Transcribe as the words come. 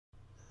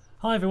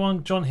Hi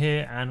everyone, John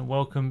here and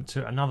welcome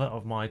to another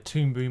of my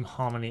Toon Boom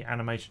Harmony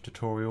Animation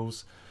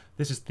tutorials.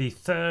 This is the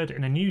third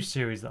in a new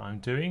series that I'm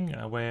doing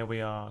where we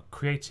are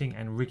creating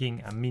and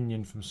rigging a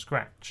minion from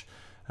scratch.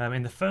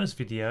 In the first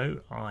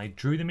video I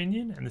drew the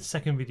minion, in the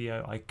second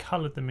video I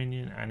coloured the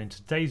minion, and in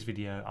today's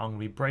video I'm going to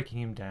be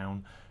breaking him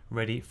down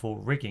ready for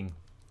rigging.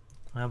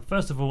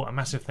 First of all, a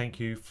massive thank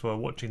you for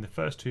watching the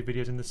first two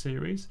videos in the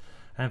series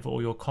and for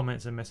all your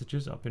comments and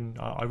messages.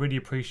 I really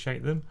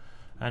appreciate them.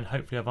 And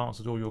hopefully I've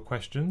answered all your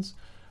questions.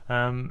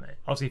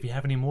 Obviously, if you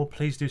have any more,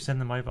 please do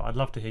send them over. I'd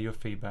love to hear your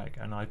feedback,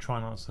 and I try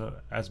and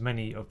answer as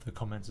many of the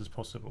comments as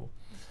possible.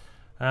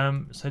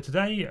 So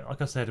today,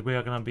 like I said, we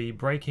are going to be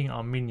breaking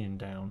our minion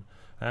down.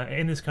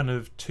 In this kind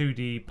of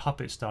 2D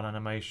puppet style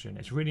animation,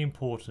 it's really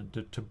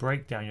important to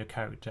break down your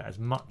character as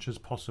much as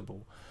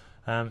possible.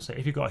 So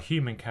if you've got a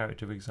human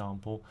character, for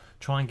example,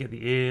 try and get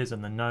the ears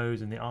and the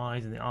nose and the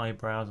eyes and the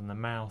eyebrows and the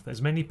mouth,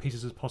 as many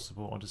pieces as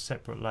possible onto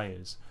separate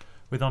layers.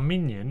 With our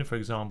minion, for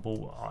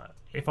example,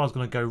 if I was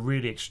going to go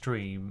really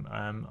extreme,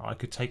 I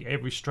could take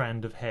every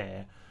strand of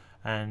hair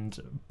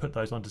and put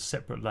those onto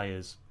separate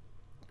layers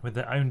with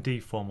their own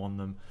deform on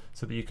them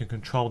so that you can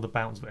control the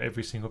bounce of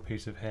every single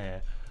piece of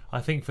hair.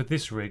 I think for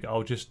this rig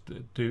I'll just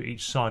do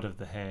each side of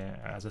the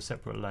hair as a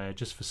separate layer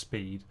just for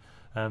speed,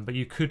 but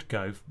you could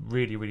go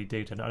really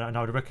detailed, and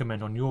I would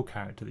recommend on your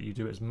character that you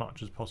do as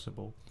much as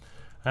possible.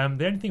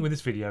 The only thing with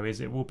this video is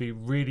it will be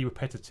really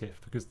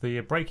repetitive because the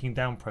breaking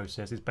down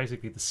process is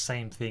basically the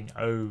same thing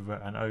over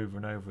and over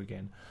and over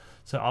again.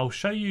 So I'll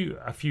show you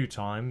a few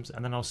times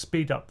and then I'll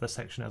speed up the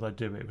section as I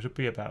do it, which will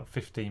be about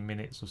 15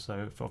 minutes or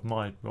so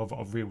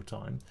of real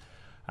time.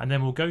 And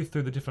then we'll go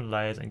through the different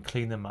layers and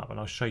clean them up, and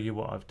I'll show you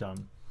what I've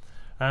done.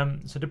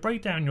 So to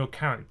break down your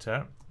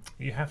character,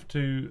 you have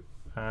to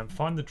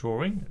find the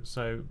drawing,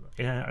 so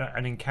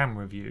in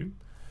camera view,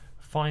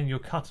 find your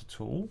cutter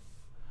tool.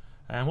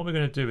 And what we're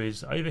going to do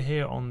is, over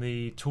here on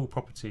the tool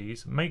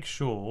properties, make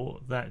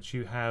sure that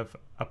you have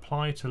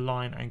apply to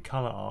line and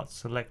color art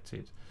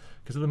selected,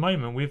 because at the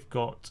moment we've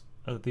got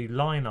the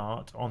line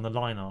art on the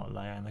line art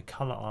layer and the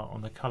color art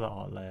on the color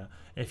art layer.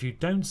 If you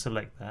don't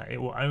select that,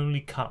 it will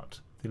only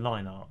cut the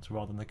line art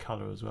rather than the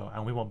color as well,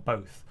 and we want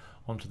both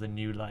onto the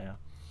new layer.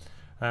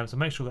 So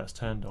make sure that's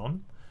turned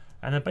on.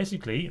 And then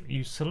basically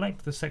you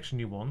select the section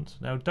you want.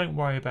 Now don't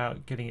worry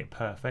about getting it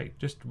perfect,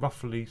 just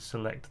roughly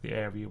select the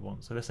area you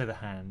want. So let's say the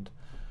hand,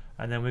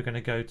 and then we're going to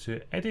go to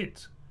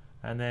edit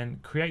and then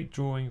create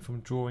drawing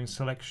from drawing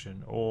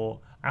selection, or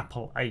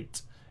Apple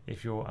 8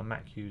 if you're a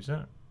Mac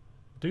user.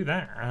 Do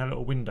that and a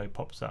little window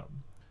pops up.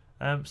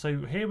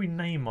 So here we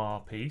name our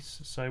piece.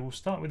 So we'll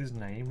start with his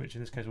name, which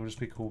in this case will just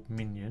be called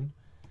Minion.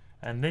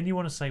 And then you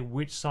want to say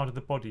which side of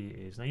the body it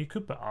is. Now you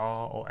could put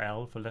R or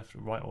L for left,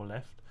 right or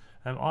left.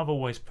 I've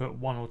always put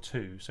 1 or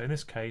 2, so in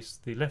this case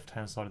the left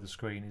hand side of the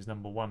screen is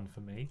number 1 for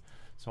me,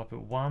 so I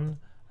put 1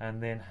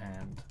 and then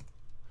hand.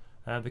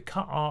 The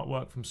cut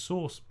artwork from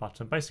source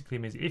button basically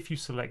means if you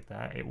select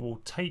that, it will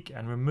take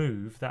and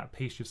remove that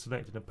piece you've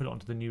selected and put it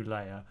onto the new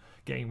layer,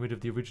 getting rid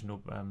of the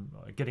original,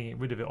 getting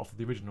rid of it off of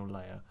the original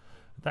layer.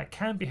 That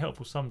can be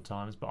helpful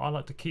sometimes, but I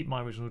like to keep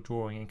my original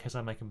drawing in case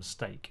I make a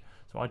mistake,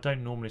 so I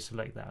don't normally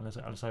select that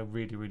unless I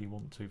really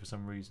want to for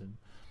some reason.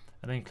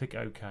 And then click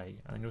OK,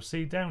 and you'll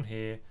see down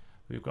here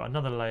we've got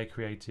another layer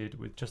created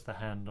with just the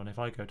hand on. If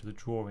I go to the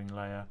drawing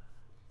layer,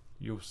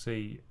 you'll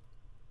see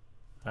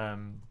that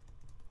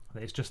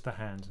it's just the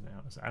hand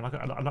now.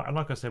 And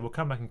like I said, we'll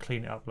come back and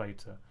clean it up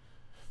later.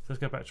 So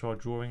let's go back to our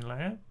drawing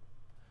layer,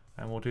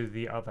 and we'll do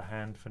the other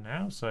hand for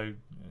now. So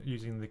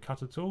using the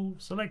cutter tool,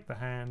 select the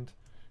hand,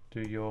 do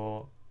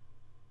your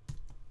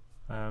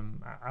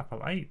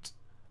Apple 8,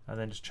 and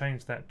then just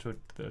change that to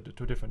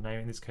a different name,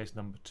 in this case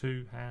number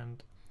 2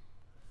 hand.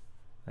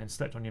 Then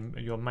select on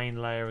your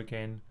main layer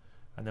again,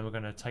 and then we're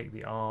going to take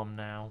the arm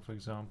now, for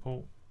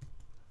example,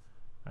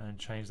 and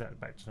change that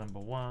back to number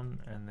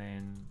 1, and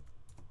then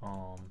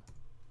arm.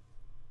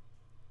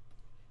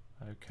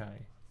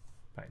 Okay,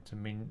 back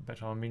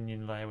to our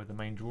minion layer where the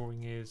main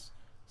drawing is.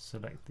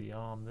 Select the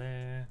arm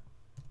there,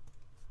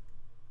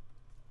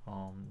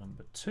 arm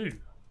number 2.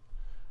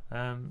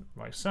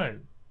 Right, so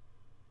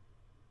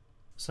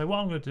what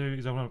I'm going to do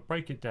is I'm going to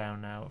break it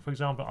down now. For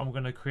example, I'm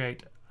going to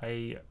create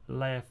a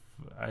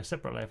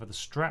separate layer for the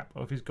strap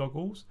of his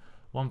goggles,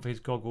 one for his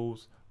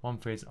goggles, one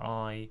for his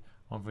eye,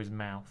 one for his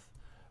mouth,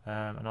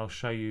 and I'll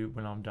show you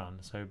when I'm done,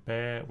 so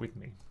bear with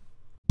me.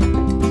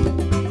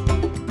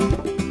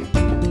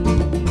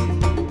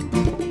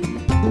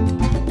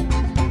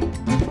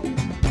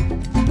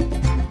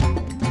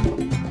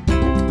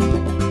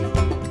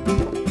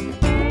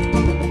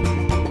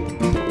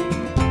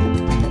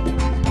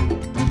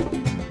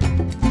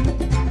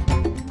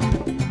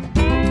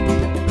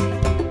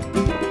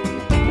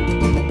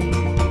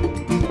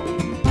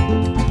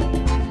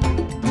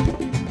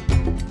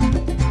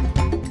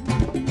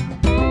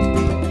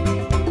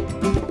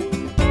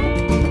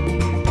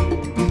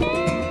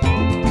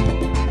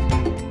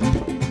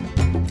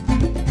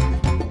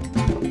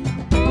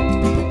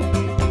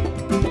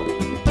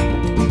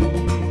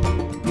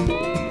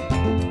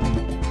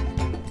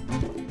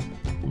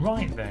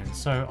 Right then,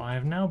 so I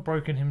have now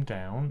broken him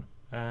down,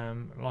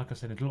 like I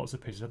said, into lots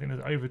of pieces. I think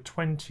there's over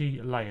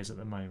 20 layers at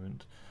the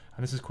moment,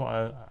 and this is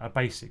quite a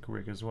basic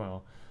rig as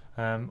well.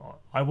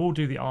 I will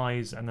do the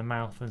eyes and the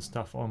mouth and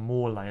stuff on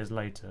more layers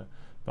later,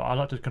 but I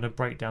like to kind of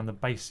break down the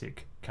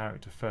basic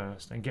character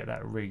first and get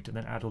that rigged and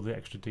then add all the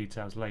extra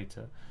details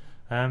later.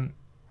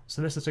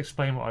 So let's just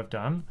explain what I've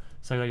done.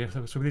 So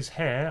with his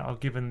hair, I've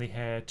given the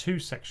hair 2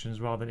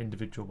 sections rather than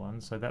individual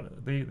ones. So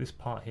that this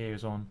part here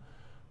is on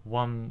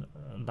one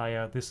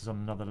layer, this is on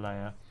another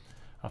layer.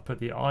 I've put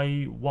the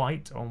eye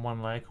white on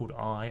one layer called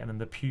eye, and then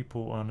the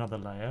pupil on another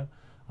layer,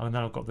 and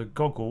then I've got the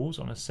goggles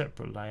on a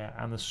separate layer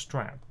and the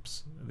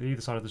straps,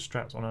 either side of the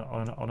straps on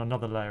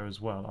another layer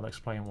as well. I'll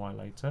explain why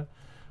later.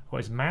 I've got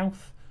his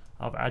mouth.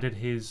 I've added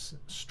his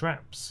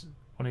straps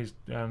on his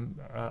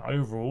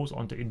overalls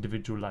onto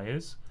individual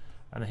layers,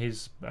 and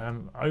his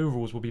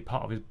overalls will be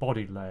part of his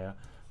body layer.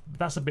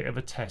 That's a bit of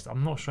a test.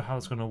 I'm not sure how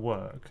it's going to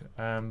work.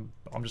 I'm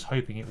just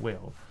hoping it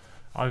will.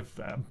 I've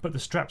put the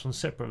straps on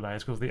separate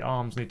layers because the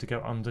arms need to go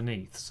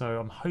underneath, so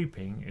I'm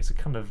hoping, it's a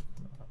kind of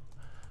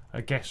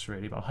a guess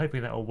really, but I'm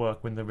hoping that will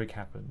work when the rig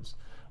happens.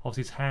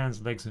 Obviously his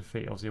hands, legs and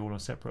feet obviously all on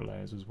separate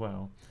layers as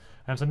well.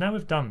 So now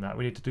we've done that,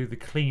 we need to do the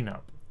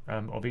cleanup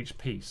of each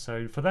piece.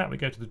 So for that we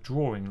go to the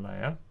drawing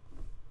layer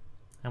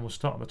and we'll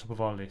start at the top of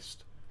our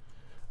list.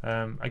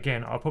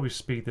 Again, I'll probably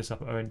speed this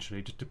up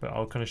eventually, but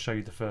I'll kind of show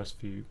you the first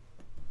few.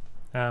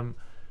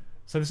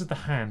 So this is the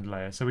hand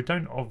layer, so we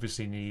don't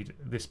obviously need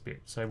this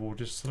bit, so we'll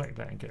just select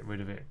that and get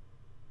rid of it,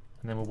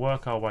 and then we'll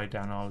work our way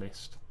down our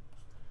list,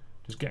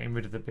 just getting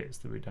rid of the bits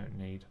that we don't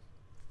need.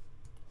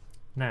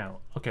 Now,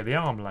 okay, the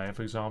arm layer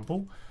for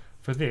example,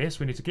 for this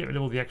we need to get rid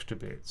of all the extra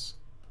bits,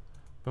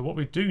 but what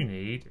we do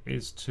need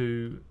is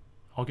to,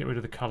 I'll get rid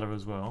of the colour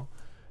as well,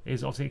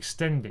 is obviously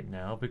extend it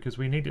now because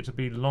we need it to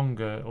be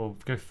longer or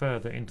go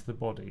further into the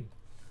body.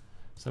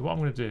 So what I'm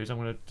going to do is I'm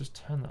going to just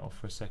turn that off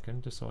for a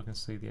second just so I can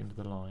see the end of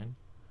the line.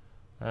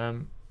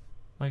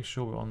 Make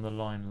sure we're on the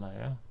line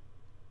layer.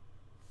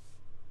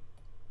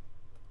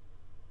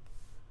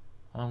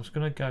 I'm just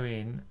going to go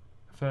in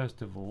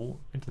first of all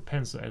into the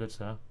pencil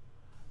editor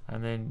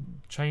and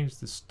then change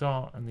the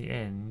start and the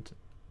end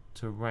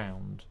to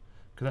round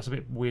because that's a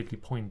bit weirdly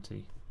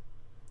pointy.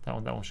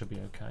 That one should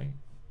be okay.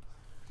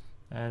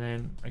 And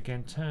then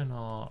again turn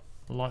our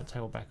light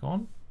table back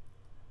on.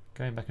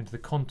 Going back into the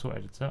contour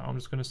editor, I'm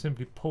just going to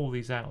simply pull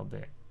these out a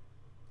bit.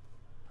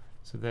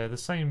 So they're the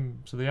same,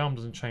 so the arm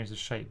doesn't change the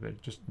shape, but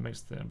it just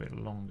makes it a bit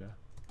longer.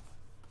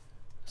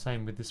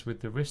 Same with this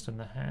with the wrist and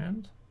the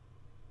hand.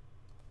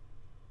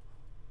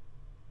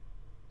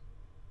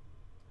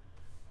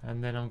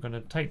 And then I'm going to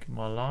take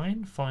my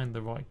line, find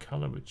the right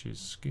colour, which is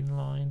skin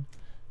line,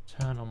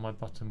 turn on my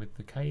button with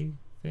the K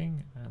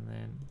thing, and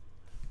then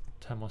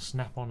turn my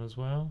snap on as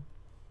well.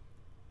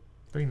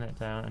 Bring that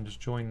down and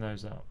just join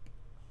those up,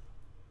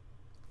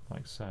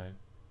 like so.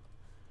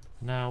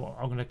 Now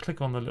I'm going to click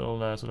on the little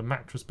sort of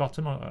mattress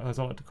button, as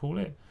I like to call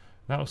it.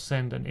 That will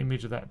send an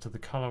image of that to the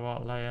colour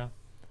art layer.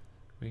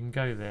 We can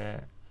go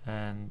there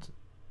and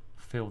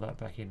fill that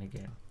back in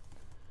again.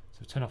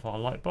 So turn off our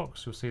light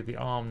box, you'll see the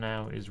arm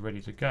now is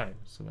ready to go,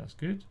 so that's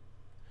good.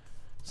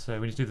 So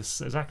we need to do this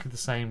exactly the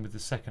same with the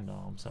second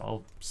arm, so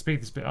I'll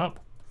speed this bit up.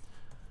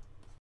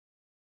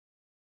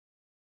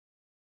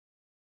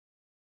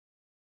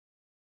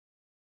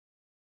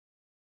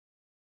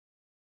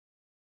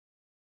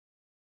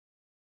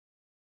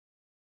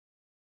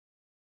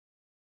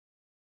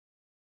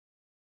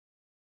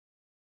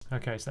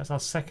 Okay, so that's our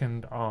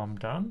second arm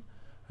done.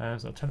 So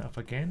I'll turn it off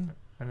again,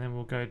 and then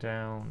we'll go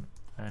down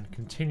and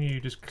continue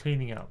just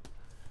cleaning up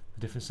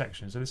the different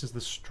sections. So this is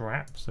the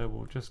strap, so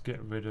we'll just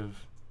get rid of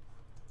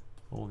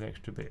all the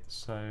extra bits.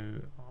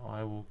 So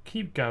I will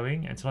keep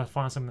going until I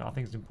find something that I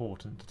think is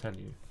important to tell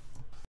you.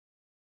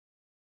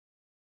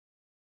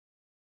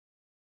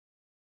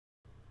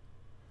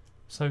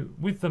 So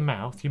with the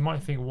mouth, you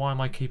might think, why am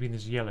I keeping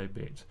this yellow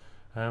bit?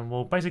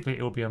 Well, basically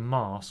it will be a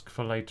mask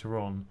for later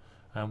on.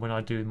 When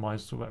I do my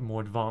sort of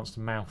more advanced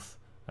mouth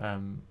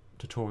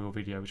tutorial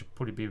video, which will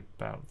probably be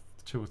about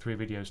 2 or 3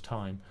 videos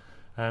time.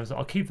 So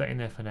I'll keep that in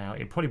there for now.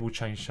 It probably will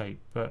change shape,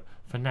 but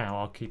for now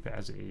I'll keep it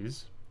as it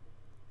is.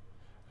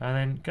 And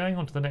then going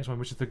on to the next one,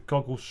 which is the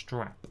goggle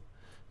strap.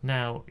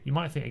 Now you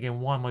might think again,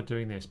 why am I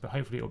doing this? But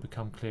hopefully it will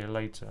become clear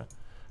later.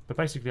 But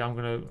basically I'm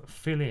going to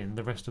fill in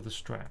the rest of the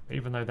strap,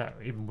 even though that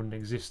even wouldn't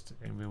exist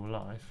in real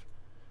life.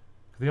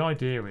 The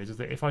idea is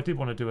that if I did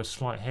want to do a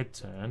slight head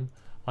turn,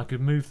 I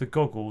could move the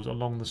goggles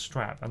along the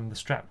strap and the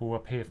strap will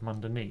appear from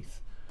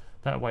underneath.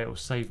 That way it will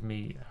save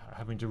me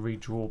having to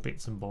redraw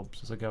bits and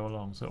bobs as I go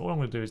along. So all I'm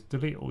going to do is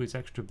delete all these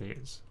extra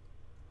bits,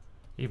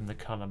 even the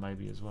colour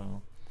maybe as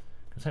well.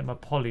 I'm going to take my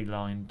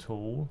polyline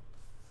tool,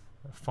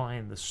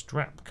 find the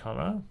strap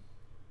colour,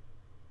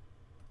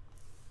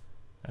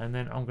 and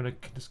then I'm going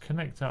to just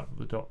connect up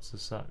the dots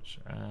as such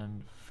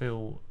and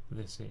fill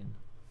this in.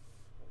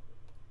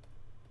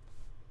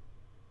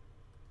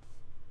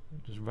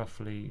 Just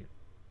roughly.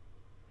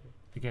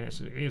 Again,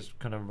 it is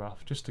kind of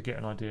rough, just to get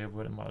an idea of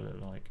what it might look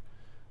like.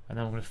 And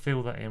then I'm going to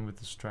fill that in with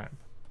the strap.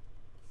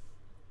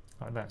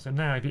 like that. So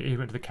now if you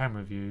went to the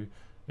camera view,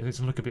 it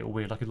doesn't look a bit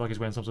weird, like he's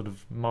wearing some sort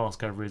of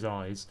mask over his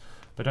eyes.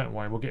 But don't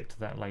worry, we'll get to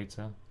that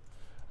later.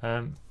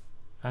 And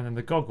then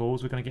the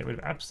goggles, we're going to get rid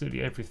of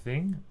absolutely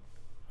everything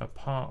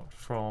apart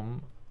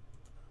from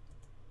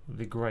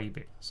the grey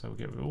bit. So we'll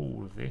get rid of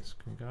all of this,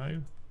 can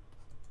go.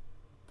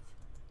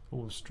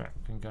 All the strap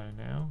can go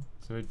now.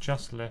 So we're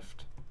just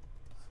left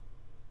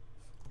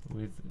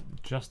with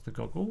just the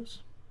goggles.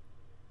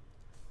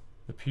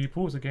 The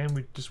pupils, again,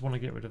 we just want to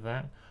get rid of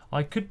that.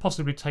 I could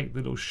possibly take the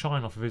little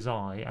shine off of his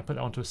eye and put it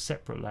onto a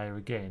separate layer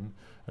again.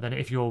 And then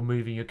if you're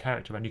moving your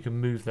character around, you can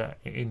move that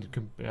in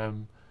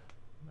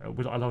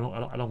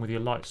along with your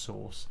light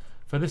source.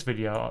 For this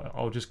video,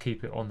 I'll just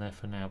keep it on there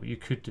for now, but you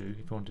could do if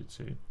you wanted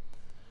to.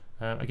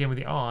 Again, with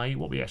the eye,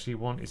 what we actually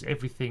want is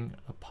everything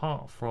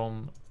apart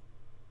from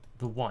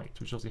the white,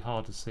 which is obviously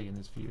hard to see in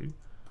this view.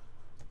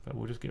 But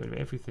we'll just get rid of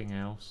everything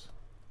else.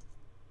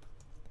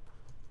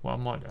 What I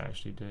might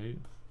actually do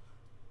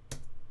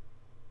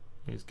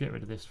is get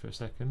rid of this for a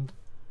second,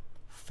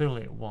 fill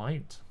it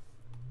white,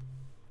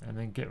 and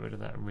then get rid of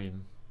that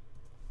rim.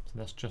 So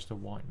that's just a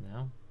white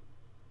now.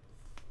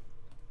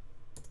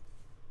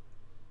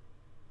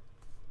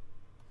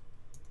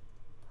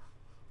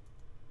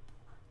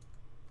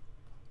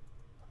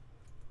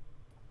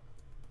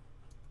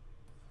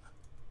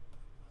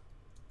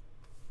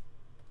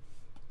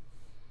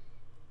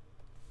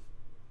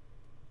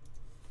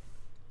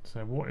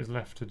 So what is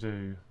left to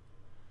do?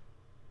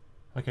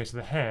 Okay, so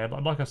the hair,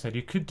 like I said,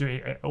 you could do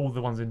it, all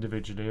the ones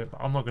individually, but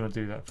I'm not going to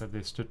do that for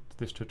this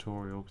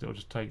tutorial because it'll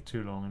just take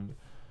too long, and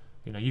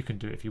you know, you can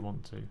do it if you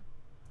want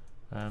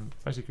to.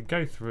 Basically,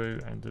 go through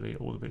and delete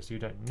all the bits you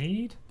don't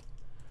need,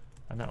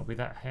 and that'll be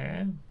that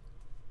hair.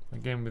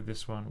 Again, with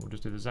this one, we'll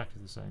just do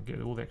exactly the same. Get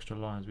all the extra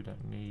lines we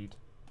don't need.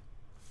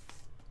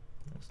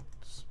 Let's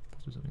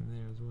do something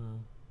there as well.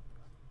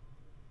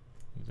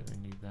 You don't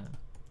really need that.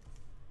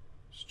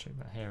 Just check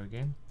that hair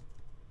again.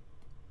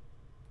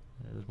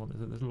 There's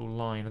a little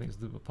line, I think it's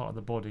the part of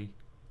the body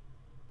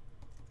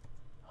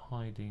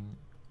hiding.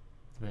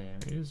 There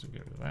it is, we'll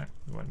get rid of that,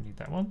 we won't need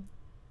that one.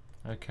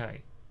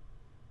 Okay.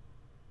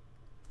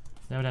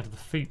 Now we're down to the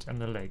feet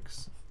and the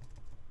legs.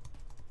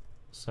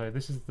 So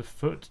this is the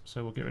foot,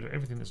 so we'll get rid of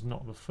everything that's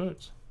not the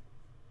foot.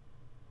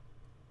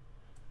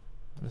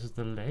 This is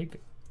the leg.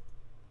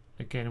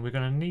 Again, we're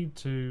going to need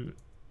to...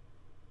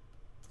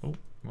 Oh,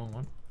 wrong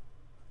one.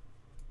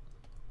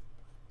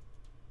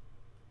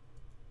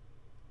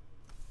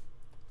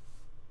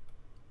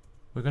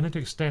 We're going to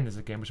extend this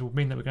again, which will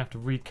mean that we're going to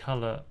have to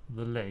recolour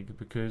the leg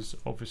because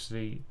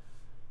obviously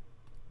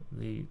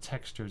the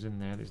texture is in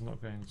there. It's not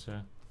going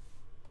to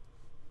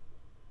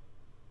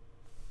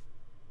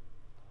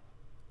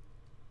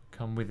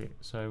come with it.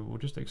 So we'll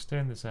just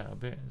extend this out a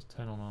bit. Let's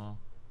turn on our...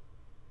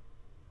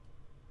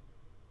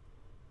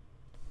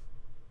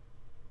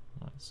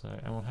 Right, so,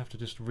 and we'll have to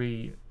just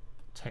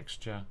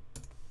re-texture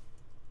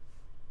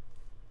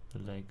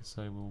the leg.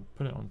 So we'll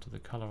put it onto the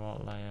colour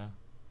art layer.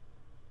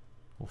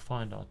 We'll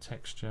find our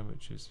texture,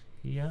 which is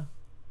here,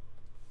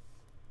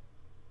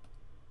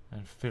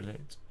 and fill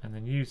it, and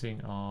then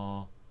using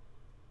our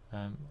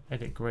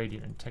edit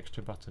gradient and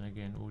texture button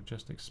again, we'll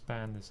just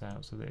expand this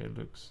out so that it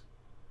looks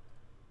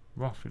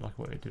roughly like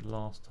what it did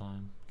last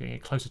time, getting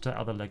it closer to the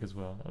other leg as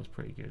well. That was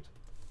pretty good.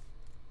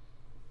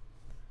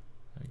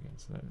 Again,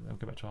 so we'll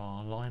go back to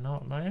our line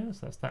art layer, so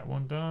that's that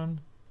one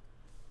done.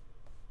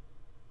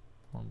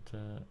 Onto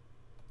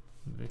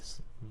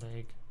this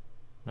leg,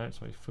 no,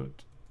 sorry,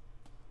 foot.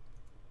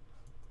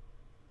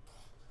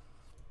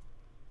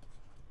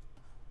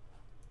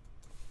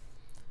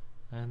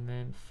 And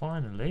then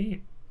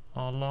finally,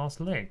 our last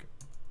leg.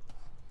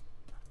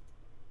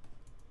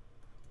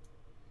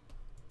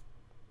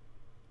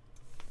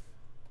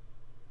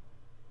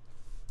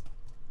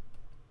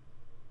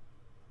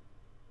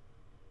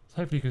 So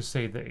hopefully you can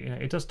see that, you know,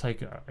 it does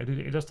take a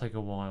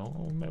while.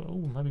 Oh,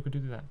 maybe we could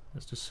do that.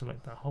 Let's just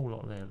select that whole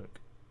lot there, look,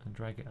 and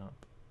drag it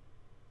up.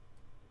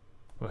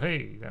 Well,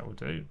 hey, that will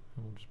do. And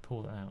we'll just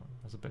pull that out.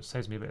 That's a bit,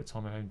 saves me a bit of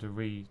time having to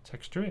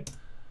re-texture it.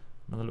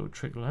 Another little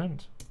trick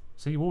learned.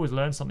 So you always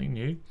learn something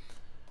new.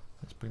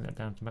 Let's bring that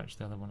down to match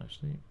the other one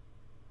actually.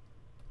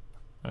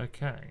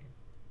 Okay.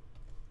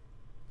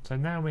 So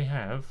now we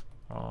have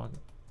our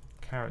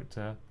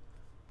character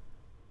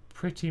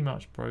pretty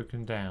much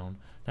broken down.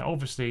 Now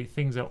obviously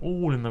things are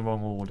all in the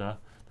wrong order.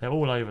 They're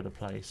all over the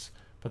place.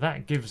 But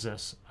that gives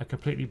us a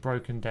completely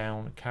broken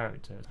down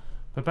character.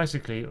 But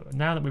basically,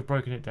 now that we've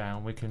broken it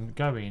down, we can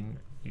go in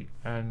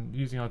and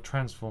using our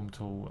transform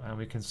tool, and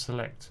we can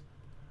select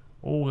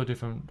all the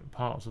different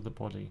parts of the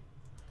body.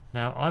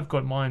 Now I've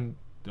got mine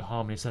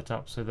Harmony set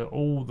up so that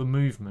all the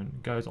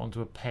movement goes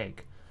onto a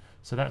peg,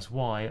 so that's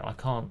why I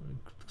can't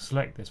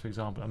select this, for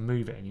example, and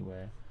move it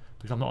anywhere,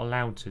 because I'm not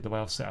allowed to the way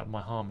I've set up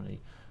my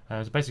Harmony.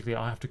 So basically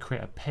I have to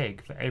create a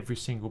peg for every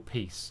single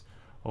piece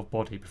of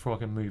body before I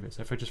can move it.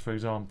 So for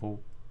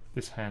example,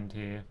 this hand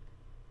here,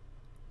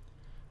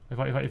 if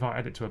I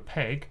add it to a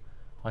peg,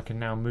 I can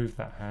now move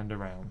that hand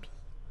around.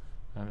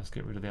 And let's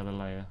get rid of the other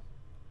layer.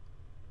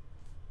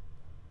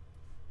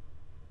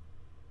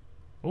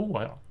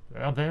 Oh,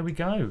 Oh, there we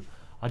go.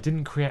 I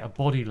didn't create a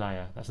body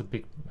layer. That's a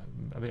big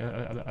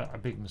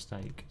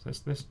mistake. So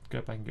let's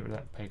go back and get rid of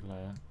that peg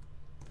layer.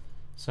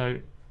 So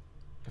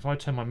if I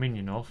turn my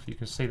minion off, you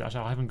can see that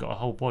I haven't got a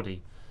whole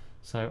body.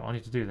 So I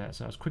need to do that.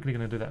 So I was quickly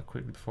going to do that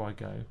quickly before I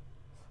go.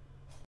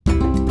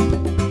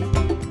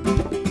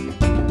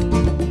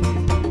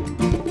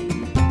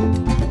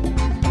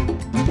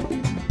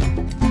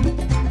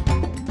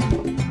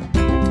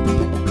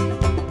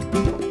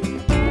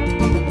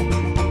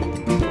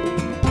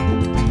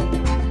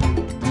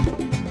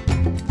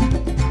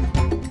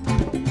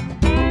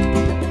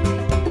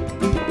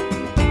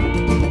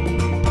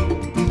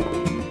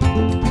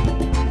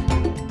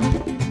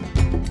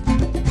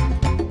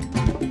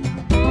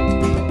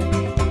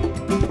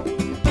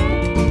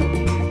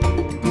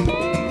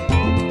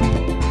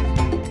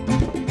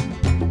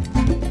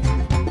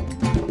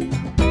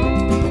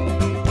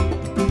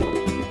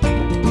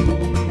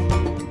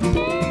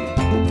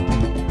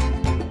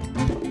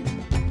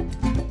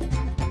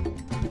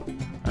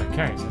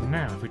 Okay, so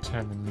now if we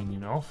turn the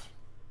minion off,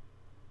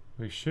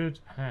 we should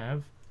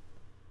have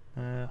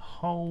a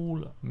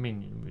whole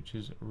minion, which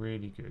is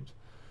really good.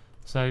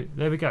 So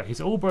there we go.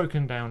 He's all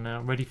broken down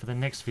now, ready for the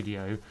next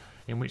video,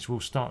 in which we'll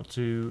start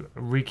to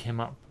rig him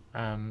up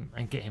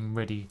and get him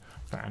ready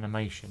for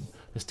animation.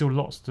 There's still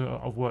lots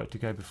of work to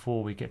go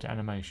before we get to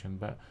animation,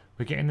 but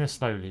we're getting there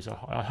slowly. So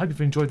I hope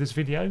you've enjoyed this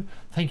video.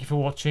 Thank you for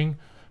watching.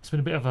 It's been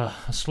a bit of a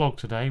slog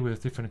today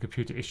with different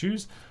computer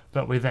issues,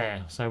 but we're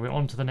there. So we're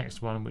on to the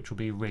next one, which will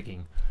be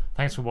rigging.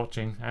 Thanks for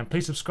watching, and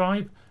please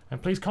subscribe and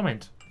please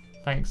comment.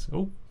 Thanks.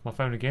 Oh, my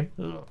phone again.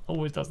 Ugh,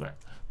 always does that.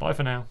 Bye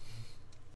for now.